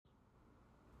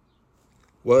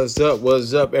What's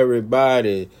up,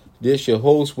 everybody? This your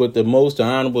host with the most, the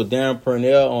Honorable Darren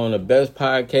Purnell on the best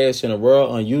podcast in the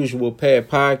world, Unusual Pad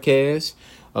Podcast.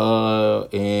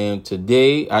 And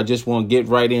today, I just want to get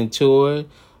right into it.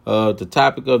 The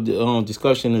topic of the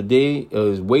discussion today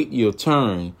is wait your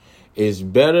turn. It's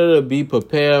better to be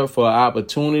prepared for an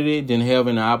opportunity than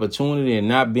having an opportunity and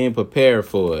not being prepared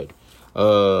for it.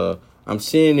 I'm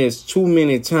seeing this too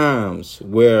many times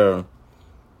where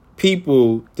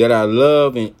people that I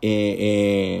love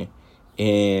and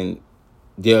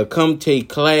they'll come take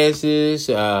classes.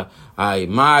 I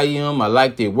admire them. I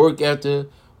like their work ethic,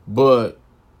 but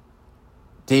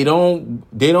they don't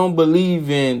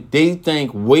believe in. They think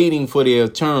waiting for their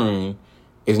turn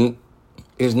is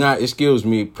not. Excuse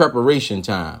me, preparation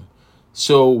time.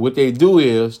 So what they do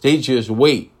is they just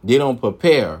wait. They don't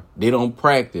prepare. They don't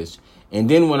practice. And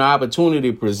then when the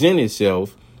opportunity presents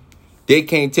itself, they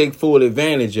can't take full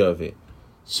advantage of it.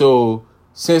 So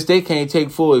since they can't take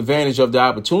full advantage of the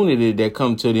opportunity that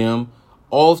come to them,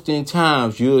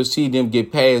 oftentimes you'll see them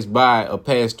get passed by or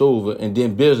passed over, and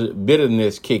then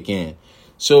bitterness kick in.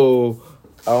 So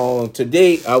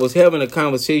today I was having a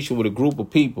conversation with a group of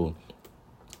people.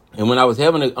 And when I was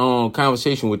having a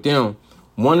conversation with them,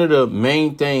 one of the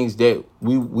main things that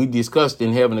we discussed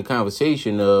in having a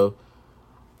conversation of,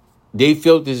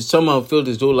 some of them felt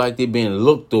as though like they've been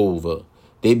looked over.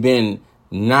 They've been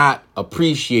not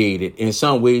appreciated in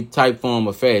some way, type, form,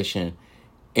 or fashion.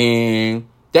 And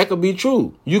that could be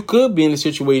true. You could be in a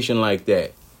situation like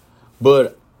that.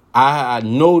 But I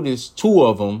noticed two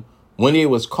of them when they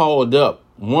was called up.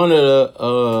 One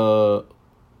of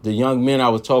the young men I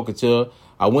was talking to,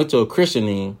 I went to a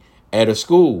christening at a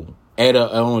school, at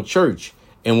a church.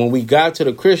 And when we got to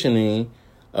the christening,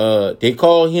 they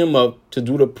called him up to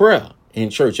do the prayer in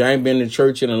church. I ain't been to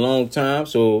church in a long time,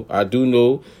 so I do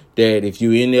know that if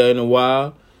you're in there in a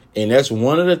while, and that's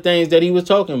one of the things that he was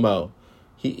talking about.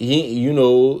 He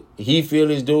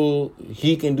feel as though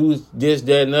he can do this,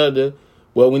 that, and other.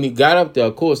 Well, when he got up there,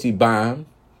 of course, he bombed.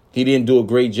 He didn't do a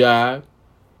great job.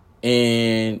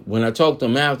 And when I talked to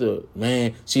him after,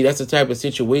 man, see, that's the type of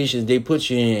situations they put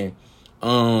you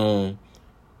in.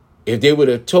 If they would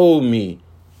have told me,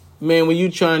 man, when you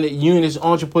in this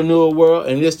entrepreneur world,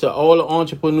 and this to all the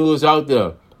entrepreneurs out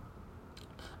there,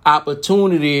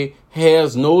 opportunity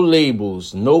has no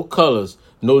labels, no colors,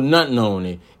 no nothing on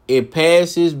it. It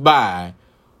passes by.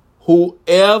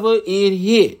 Whoever it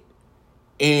hit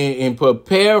and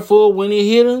prepare for when it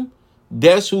hit them,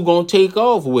 that's who gonna take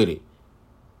off with it.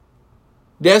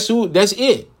 That's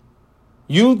it.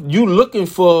 You looking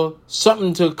for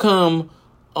something to come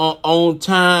on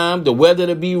time, the weather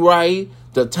to be right,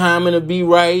 the timing to be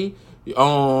right. 10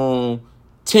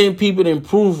 people to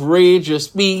proofread your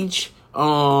speech.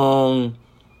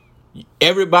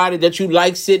 Everybody that you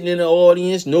like sitting in the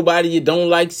audience, nobody you don't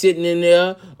like sitting in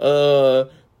there.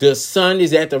 The sun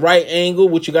is at the right angle,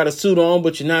 which you got a suit on,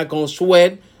 but you're not gonna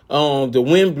sweat. The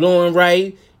wind blowing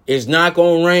right, it's not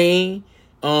gonna rain.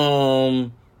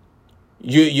 You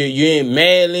ain't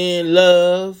madly in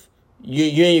love.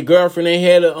 You and your girlfriend ain't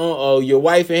had your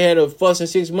wife ain't had a fuss in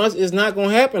 6 months. It's not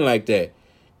gonna happen like that.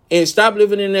 And stop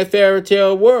living in that fairy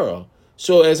tale world.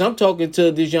 So as I'm talking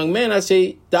to this young man, I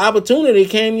say the opportunity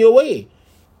came your way.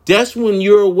 That's when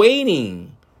you're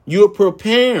waiting. You're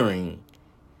preparing.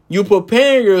 You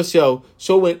prepare yourself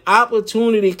so when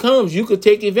opportunity comes, you could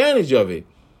take advantage of it.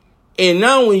 And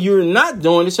now when you're not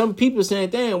doing it, some people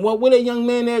saying, damn, what that young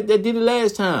man that did it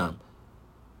last time?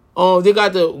 They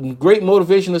got the great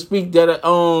motivational speak that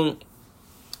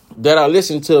I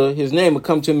listened to. His name will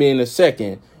come to me in a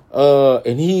second.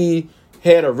 And he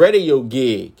had a radio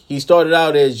gig. He started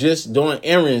out as just doing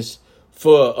errands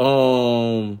for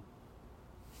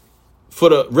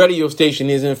the radio station.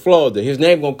 He's in Florida. His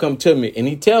name gonna come to me, and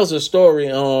he tells a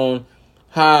story on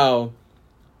how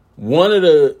one of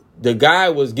the guy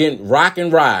was getting rock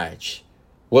and ride,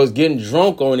 was getting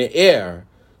drunk on the air.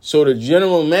 So the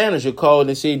general manager called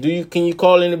and said, can you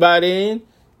call anybody in?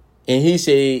 And he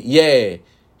said, yeah.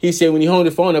 He said when he hung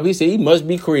the phone up, he said he must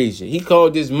be crazy. He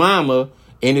called his mama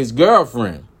and his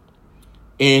girlfriend.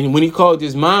 And when he called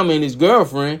his mama and his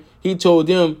girlfriend, he told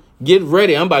them, get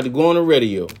ready. I'm about to go on the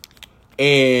radio.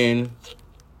 And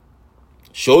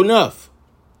sure enough,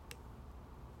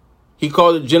 he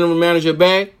called the general manager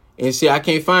back and said, I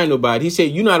can't find nobody. He said,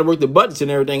 you know how to work the buttons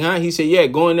and everything, huh? He said, yeah,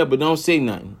 go in there, but don't say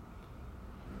nothing.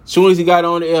 As soon as he got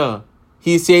on the air,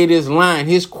 he said this line,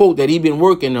 his quote that he been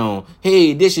working on.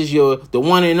 Hey, this is the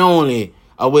one and only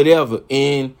or whatever.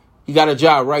 And he got a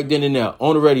job right then and there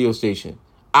on the radio station.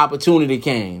 Opportunity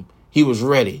came. He was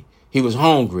ready. He was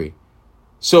hungry.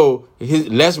 So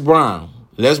Les Brown,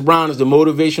 Les Brown is the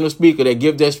motivational speaker that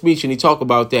gives that speech, and he talk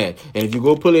about that. And if you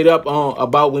go pull it up on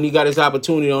about when he got his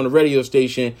opportunity on the radio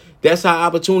station, that's how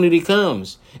opportunity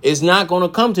comes. It's not going to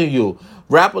come to you.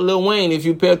 Rapper Lil Wayne, if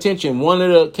you pay attention, one of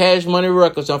the Cash Money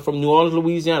records, I'm from New Orleans,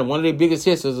 Louisiana. One of their biggest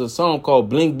hits is a song called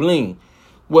Bling Bling.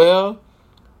 Well,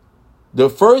 the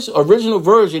first original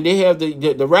version, they have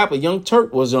the rapper Young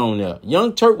Turk was on there.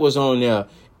 Young Turk was on there,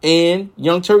 and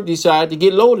Young Turk decided to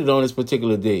get loaded on this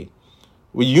particular day.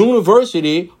 Well,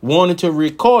 University wanted to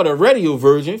record a radio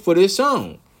version for this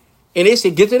song. And they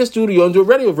said, get to the studio and do a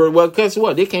radio version. Well, guess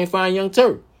what? They can't find Young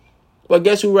Turk. Well,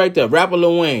 guess who right there? Rapper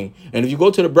Lil Wayne. And if you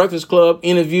go to the Breakfast Club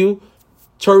interview,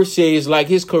 Turk says like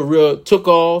his career took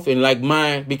off and like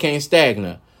mine became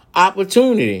stagnant.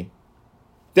 Opportunity.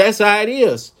 That's how it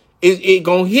is. It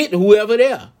gonna hit whoever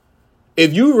there.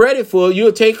 If you ready for it,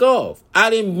 you'll take off. I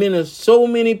done been to so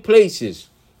many places.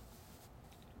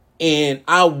 And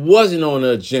I wasn't on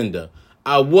the agenda.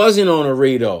 I wasn't on the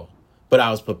radar, but I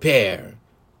was prepared.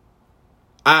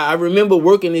 I remember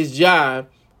working this job,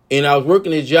 and I was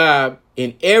working this job,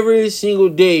 and every single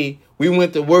day we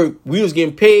went to work. We was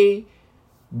getting paid,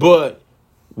 but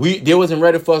they wasn't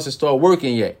ready for us to start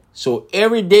working yet. So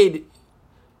every day,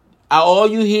 all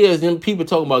you hear is them people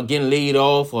talking about getting laid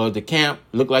off or the camp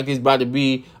look like it's about to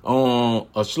be on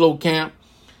a slow camp.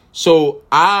 So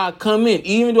I come in,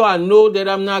 even though I know that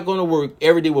I'm not going to work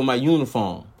every day with my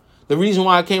uniform. The reason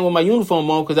why I came with my uniform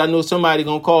on, because I know somebody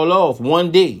going to call off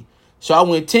one day. So I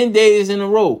went 10 days in a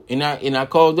row, and I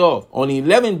called off. On the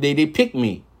 11th day, they picked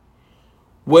me.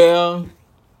 Well,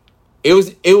 it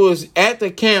was at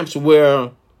the camps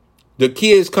where the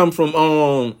kids come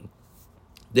from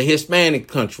the Hispanic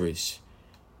countries.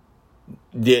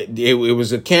 It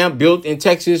was a camp built in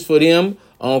Texas for them.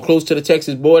 Close to the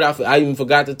Texas border. I even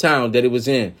forgot the town that it was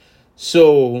in.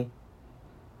 So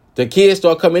the kids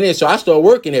start coming in. So I start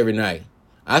working every night.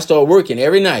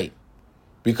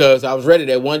 Because I was ready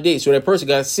that one day. So that person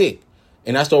got sick.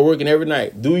 And I started working every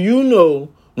night. Do you know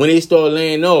when they start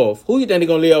laying off, who you think they're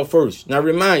going to lay off first? Now,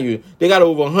 remind you, they got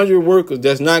over 100 workers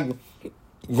that's not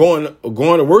going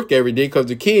to work every day because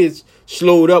the kids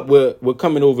slowed up with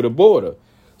coming over the border.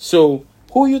 So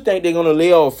who you think they're going to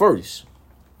lay off first?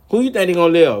 Who you think they're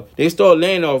going to lay off? They start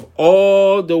laying off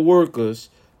all the workers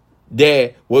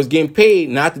that was getting paid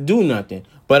not to do nothing.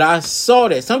 But I saw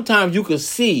that. Sometimes you could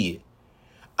see it.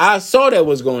 I saw that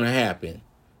was going to happen.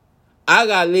 I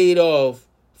got laid off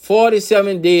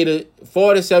 47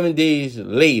 days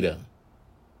later.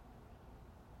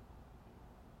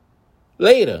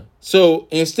 So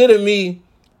instead of me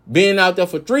being out there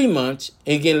for 3 months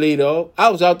and getting laid off, I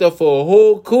was out there for a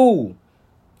whole cool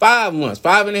 5 months,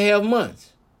 5.5 months.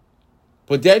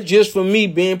 But that's just for me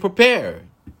being prepared.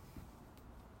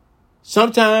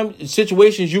 Sometimes in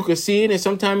situations you can see it and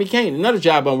sometimes you can't. Another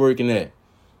job I'm working at.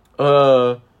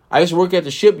 I used to work at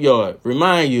the shipyard.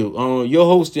 Remind you, your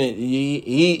hosting,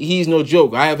 he's no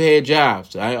joke. I have had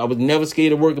jobs. I was never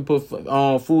scared to work and put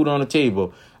food on the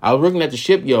table. I was working at the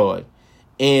shipyard.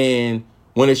 And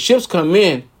when the ships come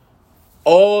in,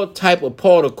 all type of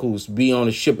particles be on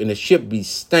the ship and the ship be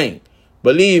stank.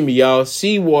 Believe me, y'all,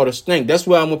 seawater stink. That's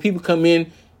why when people come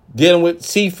in dealing with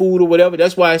seafood or whatever,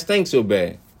 that's why it stinks so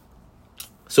bad.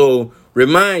 So,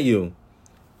 remind you,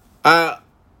 I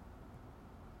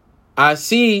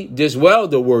see this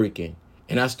welder working,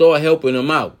 and I start helping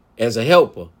him out as a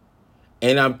helper.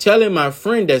 And I'm telling my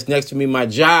friend that's next to me, my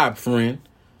job friend,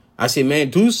 I say,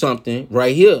 man, do something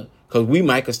right here, because we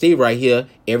might could stay right here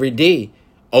every day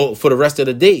for the rest of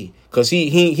the day, because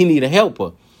he need a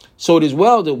helper. So this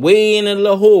welder way in a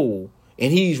little hole,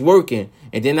 and he's working.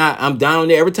 And then I'm down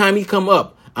there. Every time he come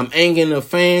up, I'm angling the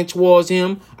fan towards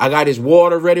him. I got his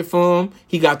water ready for him.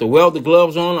 He got the welder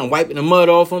gloves on. I'm wiping the mud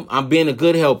off him. I'm being a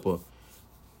good helper.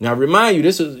 Now, remind you,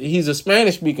 he's a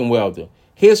Spanish-speaking welder.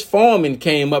 His foreman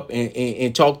came up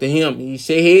and talked to him. He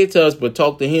said hey to us, but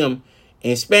talked to him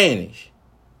in Spanish.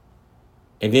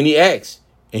 And then he asked,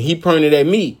 and he pointed at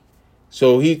me.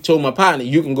 So he told my partner,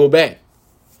 you can go back.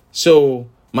 So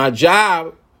my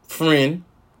job friend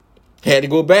had to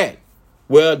go back.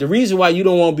 Well, the reason why you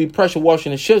don't want to be pressure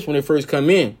washing the ships when they first come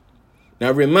in.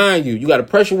 Now, remind you, you got a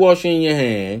pressure washer in your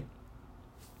hand.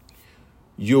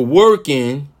 You're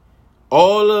working.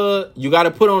 You got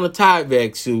to put on a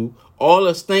Tyvek suit. All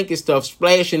the stinking stuff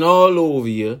splashing all over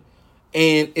you.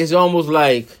 And it's almost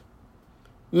like,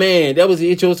 man, it was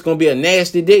going to be a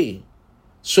nasty day.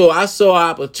 So I saw an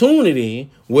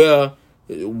opportunity where,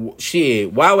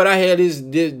 shit, why would I have this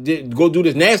go do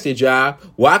this nasty job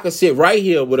where I could sit right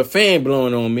here with a fan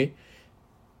blowing on me?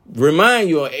 Remind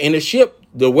you, in the ship,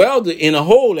 the welder in a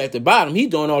hole at the bottom, he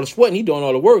doing all the sweating, he doing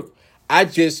all the work. I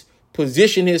just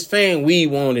position his fan where he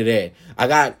wanted at.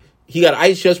 He got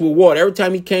ice chests with water. Every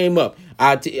time he came up,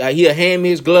 he'd hand me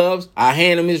his gloves. I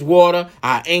hand him his water.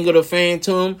 I angle the fan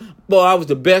to him. Boy, I was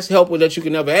the best helper that you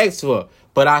could ever ask for.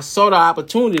 But I saw the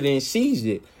opportunity and seized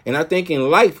it. And I think in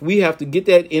life, we have to get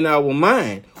that in our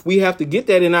mind. We have to get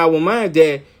that in our mind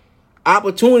that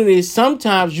opportunities,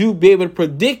 sometimes you be able to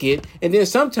predict it. And then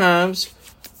sometimes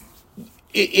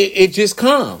it just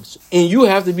comes. And you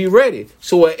have to be ready.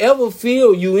 So whatever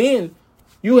field you in,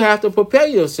 you have to prepare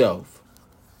yourself.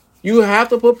 You have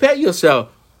to prepare yourself.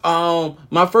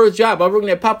 My first job, I worked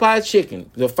at Popeye's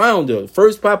Chicken, the founder,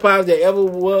 first Popeyes that ever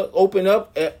opened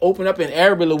up in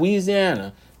Arabic,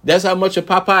 Louisiana. That's how much a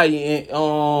Popeye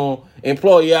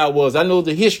employee I was. I know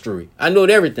the history. I know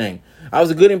everything. I was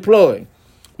a good employee.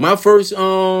 My first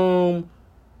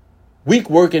week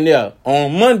working there,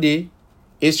 on Monday,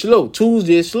 it's slow.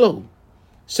 Tuesday is slow.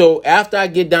 So after I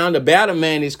get down, the batter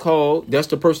man is called. That's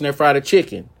the person that fried the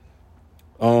chicken.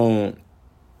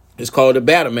 It's called the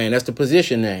batter man. That's the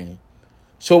position name.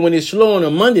 So when it's slow on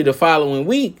a Monday the following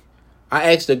week,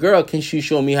 I asked the girl, can she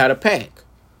show me how to pack?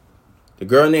 The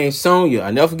girl named Sonia.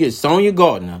 I never forget, Sonia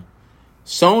Gardner.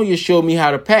 Sonia showed me how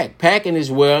to pack. Packing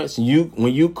is where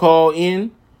when you call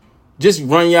in, just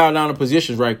run y'all down the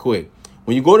positions right quick.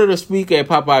 When you go to the speaker at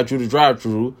Popeye through the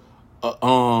drive-thru,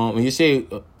 and you say,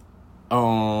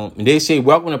 they say,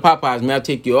 welcome to Popeyes, may I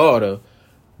take your order?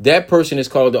 That person is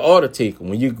called the order taker.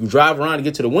 When you drive around to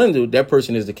get to the window, that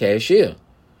person is the cashier.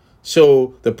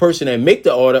 So the person that make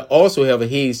the order also have a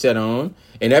headset on,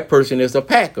 and that person is the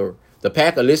packer. The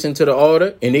packer listen to the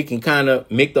order, and they can kind of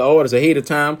make the orders ahead of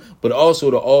time, but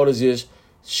also the orders just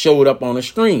showed up on the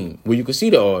screen where you can see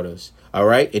the orders. All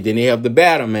right, and then they have the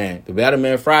batter man. The batter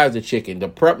man fries the chicken. The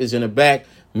prep is in the back,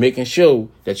 making sure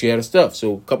that you have the stuff.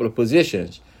 So a couple of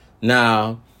positions.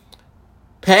 Now,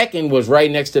 packing was right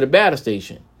next to the batter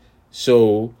station.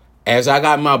 So as I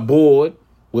got my board,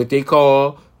 what they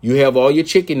call, you have all your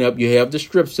chicken up, you have the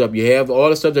strips up, you have all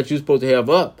the stuff that you're supposed to have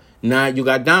up. Now you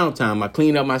got downtime. I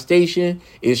clean up my station.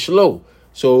 It's slow.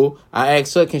 So I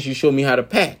asked her, can she show me how to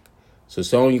pack? So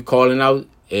Sonya calling out,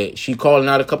 she calling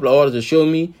out a couple of orders to show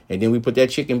me, and then we put that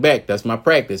chicken back. That's my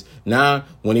practice. Now,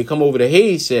 when they come over the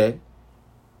headset,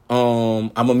 I'm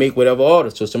going to make whatever order.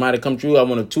 So somebody come through, I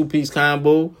want a two-piece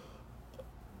combo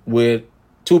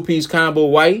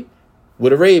white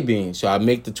with a red bean. So I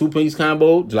make the two-piece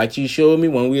combo like she showed me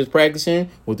when we was practicing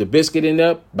with the biscuit in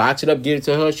there, box it up, get it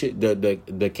to her.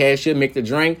 The cashier make the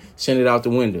drink, send it out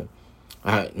the window.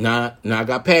 All right, now I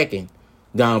got packing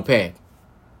down pat.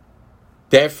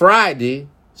 That Friday,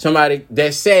 somebody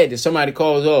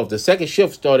calls off. The second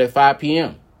shift started at 5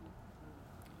 p.m.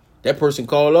 That person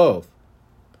called off.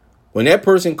 When that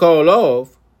person called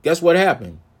off, guess what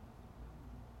happened?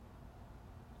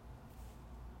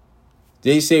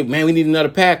 They said, man, we need another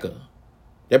packer.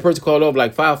 That person called off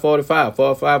like 5:45,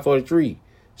 5:43.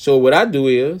 So what I do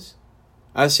is,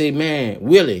 I say, man,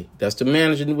 Willie, that's the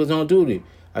manager that was on duty.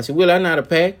 I said, Willie, I know how to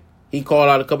pack. He called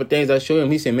out a couple of things I showed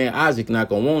him. He said, man, Isaac not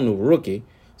going to want no rookie.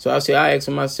 So I said, I asked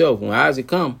him myself, when Isaac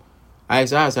come, I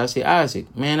asked Isaac, I said,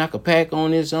 Isaac, man, I could pack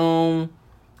on this.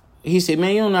 He said,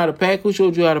 man, you don't know how to pack? Who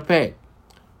showed you how to pack?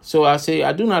 So I said,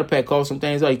 I do know how to pack. Call some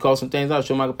things out. He called some things out.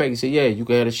 Show him how to pack. He said, yeah, you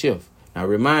can have a shift. Now,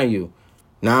 remind you,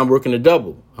 now I'm working a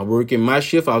double. I'm working my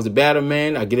shift. I was a batter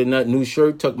man. I get a new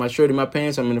shirt, tuck my shirt in my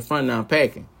pants. I'm in the front. Now I'm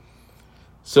packing.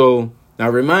 So now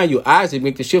remind you, Isaac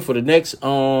make the shift for the next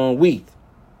week.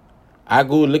 I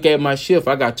go look at my shift.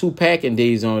 I got 2 packing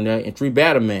days on there and 3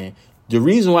 batter man. The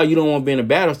reason why you don't want to be in a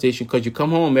battle station because you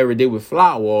come home every day with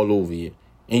flour all over you.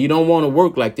 And you don't want to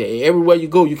work like that. Everywhere you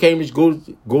go, you can't just go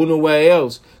nowhere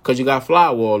else because you got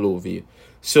flour all over you.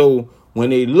 So when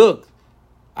they look,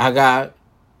 I got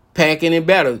packing and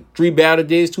batter. 3 batter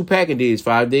days, 2 packing days,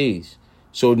 5 days.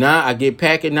 So now I get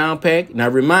packing, now I'm packed. Now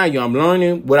remind you, I'm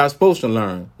learning what I'm supposed to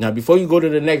learn. Now before you go to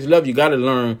the next level, you got to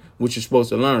learn what you're supposed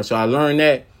to learn. So I learned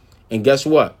that. And guess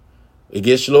what? It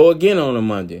gets slow again on a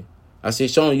Monday. I say,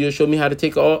 Sonya, you'll show me how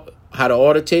to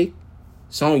order take?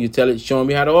 Sonya, showing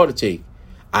me how to order take.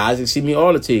 Isaac see me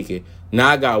order taking. Now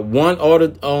I got 1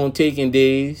 order on taking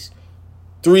days,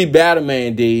 3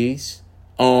 batterman days,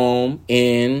 and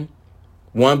 1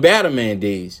 batterman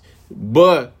days.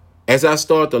 But as I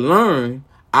start to learn,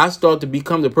 I start to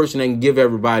become the person that can give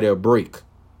everybody a break.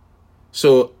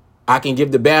 So I can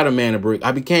give the batterman a break.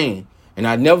 I became. And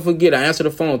I never forget, I answered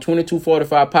the phone,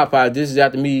 2245 Popeyes. This is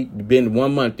after me been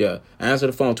 1 month there. I answered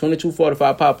the phone,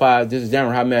 2245 Popeyes. This is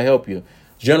Darren. How may I help you?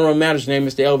 General manager's name,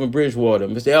 Mr. Elvin Bridgewater.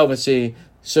 Mr. Elvin said,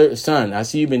 sir, son, I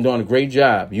see you've been doing a great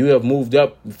job. You have moved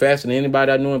up faster than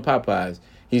anybody I know in Popeyes.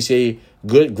 He said,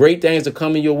 Great things are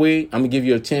coming your way. I'm gonna give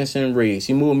you a 10-cent raise.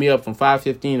 He moved me up from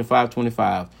 $5.15 to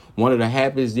 $5.25. One of the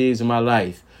happiest days of my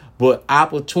life. But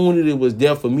opportunity was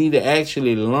there for me to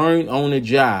actually learn on the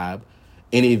job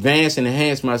and advance and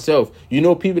enhance myself. You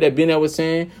know, people that been there was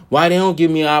saying, why they don't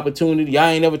give me an opportunity? Y'all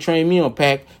ain't never trained me on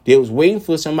pack. They was waiting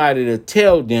for somebody to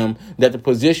tell them that the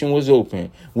position was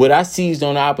open. What I seized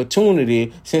on the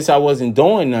opportunity, since I wasn't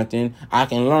doing nothing, I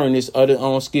can learn this other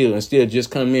skill and still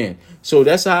just come in. So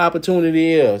that's how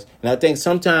opportunity is. And I think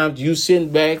sometimes you sitting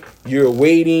back, you're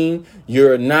waiting,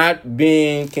 you're not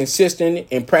being consistent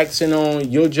and practicing on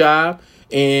your job,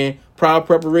 and prior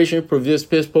preparation prevents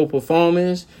piss poor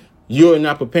performance. You're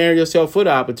not preparing yourself for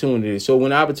the opportunity. So when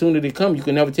the opportunity comes, you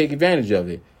can never take advantage of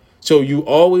it. So you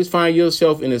always find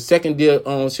yourself in a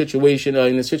secondary situation,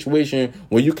 in a situation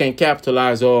where you can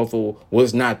capitalize off of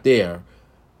what's not there.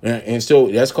 And so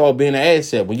that's called being an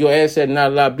asset. When you're an asset,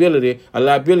 not a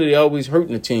liability always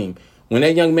hurting the team. When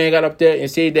that young man got up there and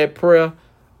said that prayer,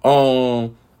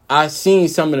 I seen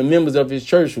some of the members of his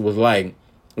church was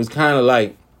kind of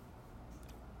like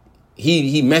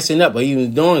he messing up, but he was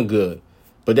doing good.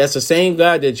 But that's the same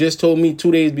guy that just told me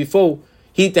 2 days before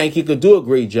he think he could do a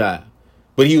great job.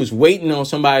 But he was waiting on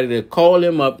somebody to call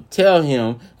him up, tell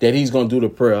him that he's going to do the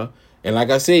prayer. And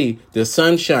like I say, the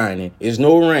sun shining, there's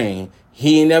no rain.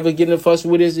 He ain't never getting a fuss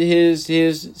with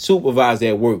his supervisor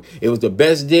at work. It was the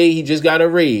best day. He just got a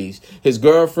raise. His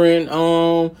girlfriend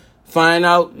find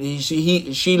out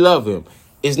she love him.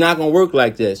 It's not going to work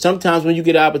like that. Sometimes when you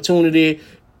get an opportunity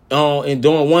and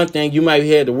doing one thing, you might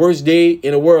have had the worst day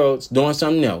in the world doing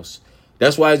something else.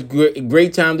 That's why it's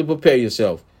great time to prepare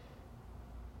yourself.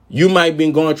 You might have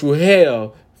been going through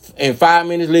hell, and 5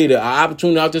 minutes later, an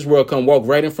opportunity out this world come walk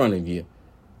right in front of you.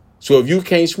 So if you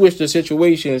can't switch the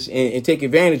situations and take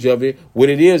advantage of it, what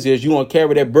it is you won't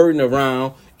carry that burden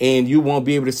around, and you won't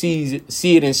be able to see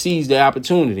it and seize the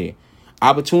opportunity.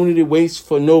 Opportunity waits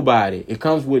for nobody. It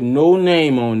comes with no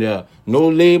name on there, no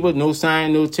label, no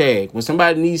sign, no tag. When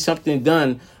somebody needs something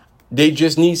done, they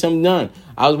just need something done.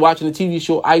 I was watching the TV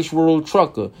show Ice Road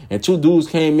Trucker, and 2 dudes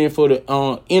came in for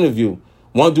the interview.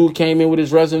 One dude came in with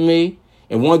his resume,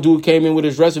 and one dude came in with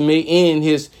his resume in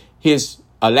his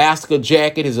Alaska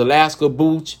jacket, his Alaska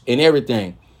boots, and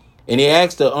everything. And they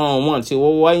asked the one, said,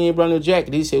 well, why you ain't bring no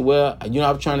jacket? He said, well, I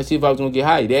was trying to see if I was going to get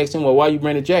hired. They asked him, well, why you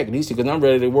bring the jacket? He said, because I'm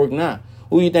ready to work now.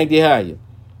 Who do you think they hired?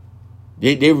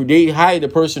 They hired the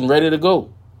person ready to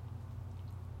go.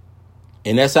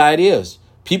 And that's how it is.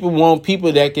 People want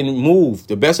people that can move.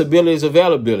 The best ability is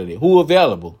availability. Who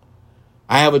available?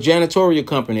 I have a janitorial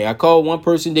company. I called one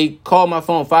person. They called my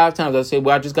phone 5 times. I said,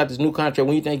 well, I just got this new contract.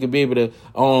 When you think you'll be able to,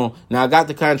 now I got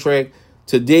the contract.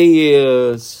 Today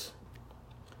is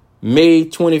May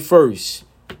 21st.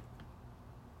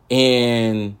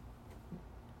 And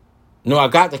no, I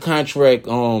got the contract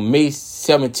on May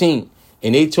 17th.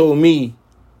 And they told me,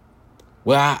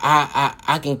 well,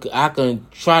 I can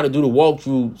try to do the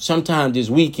walkthrough sometime this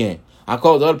weekend. I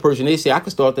called the other person. They said I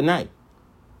can start tonight.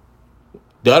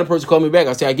 The other person called me back.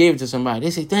 I said I gave it to somebody.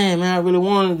 They said, damn, man, I really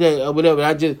wanted that or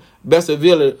whatever. Best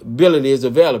availability is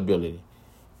availability.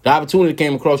 The opportunity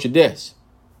came across your desk.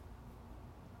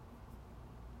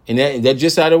 And that's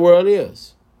just how the world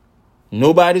is.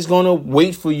 Nobody's going to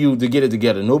wait for you to get it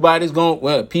together.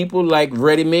 People like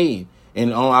ready-made.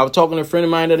 And I was talking to a friend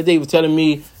of mine the other day. He was telling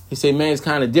me, he said, man, it's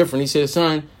kind of different. He said,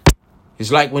 son,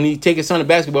 it's like when he take his son to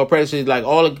basketball practice, it's like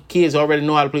all the kids already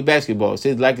know how to play basketball. It's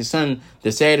like his son,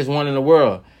 the saddest one in the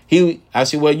world. I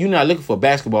said, well, you're not looking for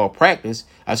basketball practice.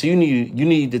 I said, you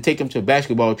need to take him to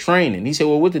basketball training. He said,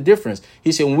 well, what's the difference?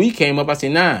 He said, when we came up, I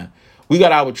said, nah, we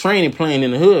got our training playing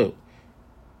in the hood.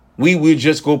 We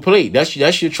just go play. That's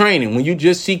your training. When you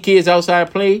just see kids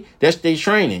outside play, that's their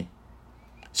training.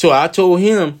 So I told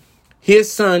him,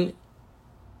 his son,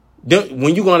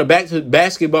 when you going back to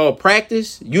basketball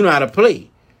practice, you know how to play.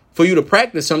 For you to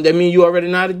practice something, that means you already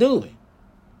know how to do it.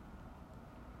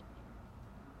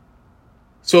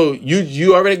 So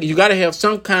you got to have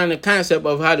some kind of concept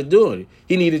of how to do it.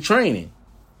 He needed training.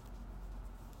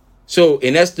 So,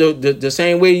 and that's the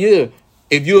same way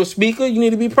if you're a speaker, you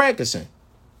need to be practicing.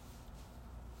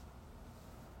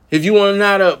 If you want to know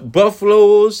how to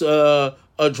buffaloes,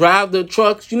 drive the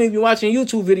trucks, you need to be watching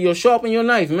YouTube videos, sharpen your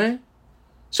knife, man.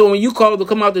 So when you call to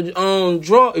come out the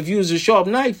drawer, if you use a sharp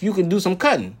knife, you can do some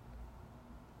cutting.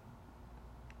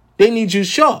 They need you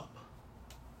sharp.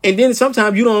 And then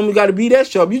sometimes you don't even got to be that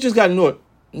sharp. You just got to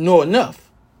know enough.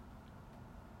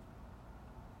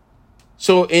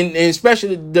 So, and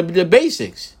especially the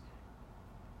basics.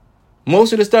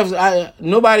 Most of the stuff,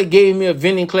 nobody gave me a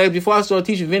vending class. Before I started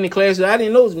teaching vending classes, I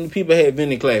didn't know people had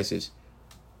vending classes.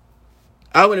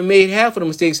 I would have made half of the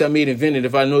mistakes I made in vending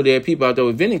if I know there are people out there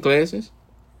with vending classes.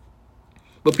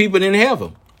 But people didn't have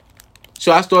them.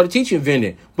 So I started teaching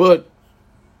vending. But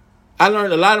I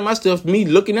learned a lot of my stuff, me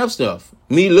looking up stuff.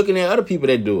 Me looking at other people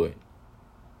that do it.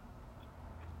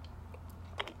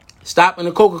 Stopping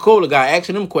the Coca-Cola guy,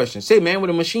 asking them questions. Say, man, with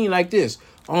a machine like this,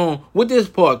 what this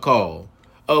part called?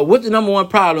 What's the number one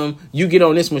problem you get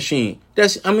on this machine?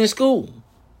 I'm in school.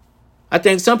 I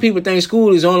think some people think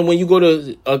school is only when you go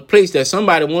to a place that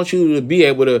somebody wants you to be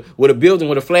at with a building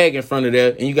with a flag in front of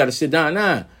there and you got to sit down.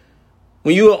 Nah.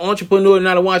 When you're an entrepreneur,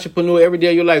 not an entrepreneur, every day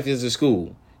of your life is a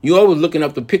school. You're always looking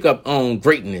up to pick up on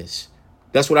greatness.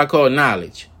 That's what I call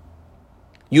knowledge.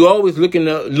 You're always looking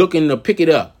to pick it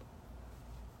up.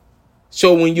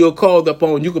 So when you're called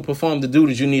upon, you can perform the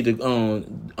duties you need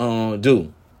to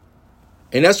do.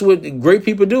 And that's what great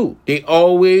people do.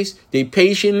 They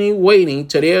patiently waiting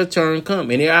till their turn come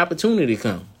and their opportunity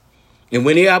come. And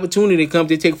when their opportunity comes,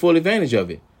 they take full advantage of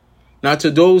it. Now,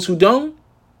 to those who don't,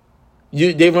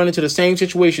 they run into the same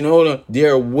situation.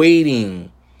 They're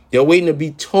waiting. They're waiting to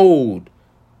be told.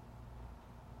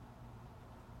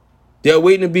 They're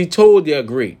waiting to be told they're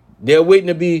great. They're waiting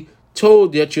to be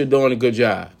told that you're doing a good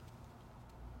job.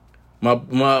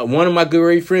 One of my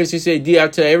great friends, he said, D, I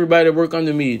tell everybody that work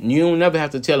under me, you don't never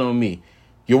have to tell on me.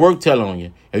 Your work tell on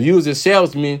you. If you was a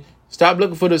salesman, stop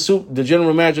looking for the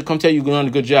general manager come tell you you're doing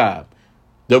a good job.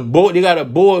 They got a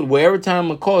board where every time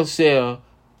a car sell,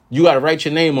 you got to write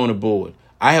your name on the board.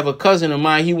 I have a cousin of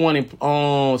mine, he won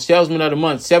Salesman of the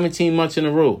Month 17 months in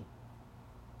a row.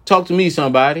 Talk to me,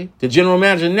 somebody. The general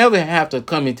manager never have to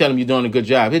come and tell him you're doing a good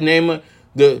job. His name,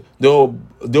 the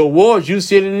awards you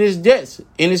sit in his desk,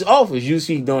 in his office, you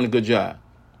see doing a good job.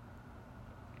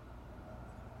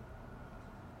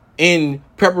 In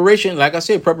preparation, like I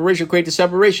said, preparation creates the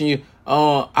separation.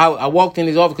 I walked in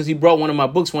his office because he brought one of my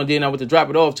books one day and I went to drop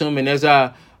it off to him. And as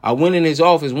I went in his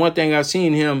office, one thing I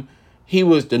seen him,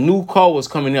 the new car was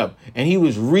coming up and he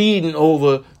was reading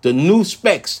over the new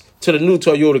specs to the new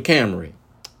Toyota Camry.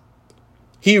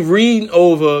 He reading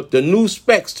over the new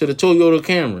specs to the Toyota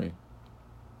Camry.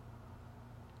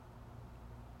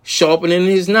 Sharpening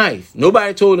his knife.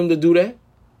 Nobody told him to do that.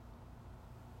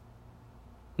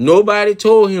 Nobody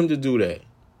told him to do that.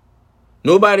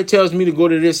 Nobody tells me to go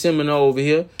to this seminar over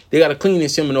here. They got a cleaning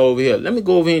seminar over here. Let me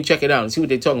go over here and check it out and see what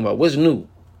they're talking about. What's new?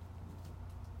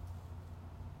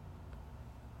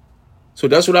 So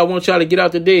that's what I want y'all to get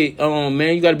out today.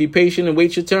 Man, you got to be patient and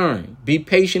wait your turn. Be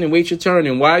patient and wait your turn.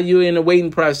 And while you're in the waiting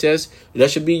process,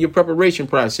 that should be your preparation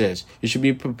process. You should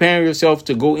be preparing yourself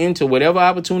to go into whatever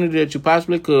opportunity that you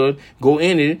possibly could. Go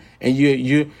in it. And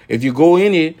if you go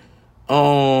in it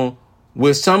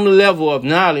with some level of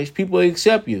knowledge, people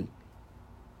accept you.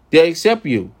 They accept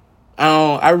you.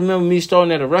 I remember me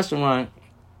starting at a restaurant.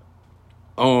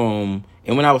 And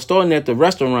when I was starting at the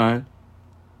restaurant,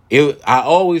 I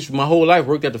always, my whole life,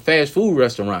 worked at the fast food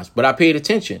restaurants, but I paid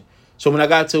attention. So when I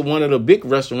got to one of the big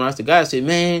restaurants, the guy said,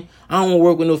 man, I don't want to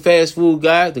work with no fast food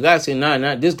guy. The guy said,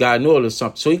 nah, this guy knows or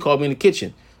something. So he called me in the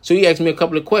kitchen. So he asked me a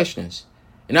couple of questions.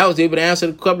 And I was able to answer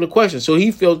a couple of questions. So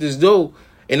he felt as though,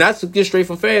 and I took this straight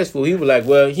from fast food. He was like,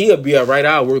 well, he'll be all right.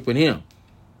 I'll work with him.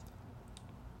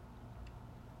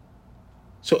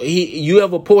 So you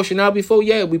ever portion out before?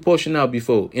 Yeah, we portion out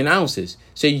before in ounces.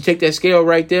 So you take that scale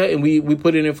right there and we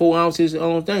put it in 4 ounces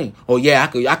on thing. Oh yeah,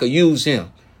 I could use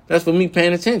him. That's for me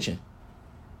paying attention.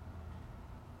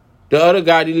 The other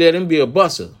guy, they let him be a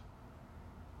busser.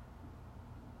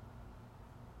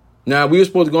 Now we were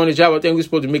supposed to go on the job. I think we were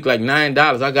supposed to make like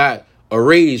 $9. I got a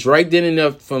raise right then and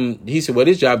there he said, well,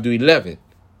 this job do 11.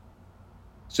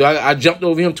 So I jumped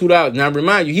over him $2. Now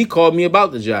remind you, he called me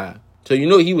about the job. So you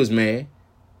know he was mad.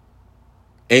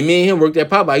 And me and him worked at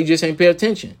Popeye. He just ain't pay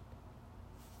attention.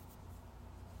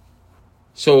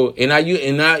 So, and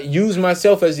I use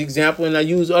myself as the example, and I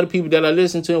use other people that I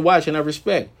listen to and watch and I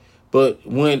respect. But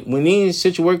when these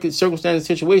circumstances,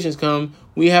 situations come,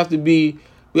 we got to be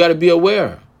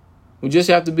aware. We just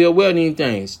have to be aware of these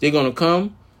things. They're going to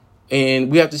come, and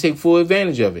we have to take full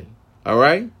advantage of it. All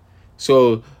right?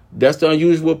 So that's the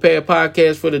Unusual Pad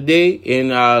podcast for the day.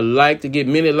 And I like to get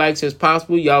many likes as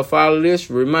possible. Y'all follow this.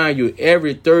 Remind you,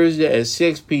 every Thursday at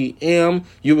 6 p.m.,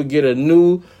 you will get a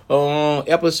new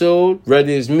episode, whether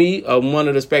it's me or one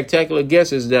of the spectacular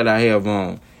guests that I have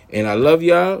on. And I love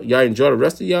y'all. Y'all enjoy the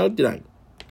rest of y'all night.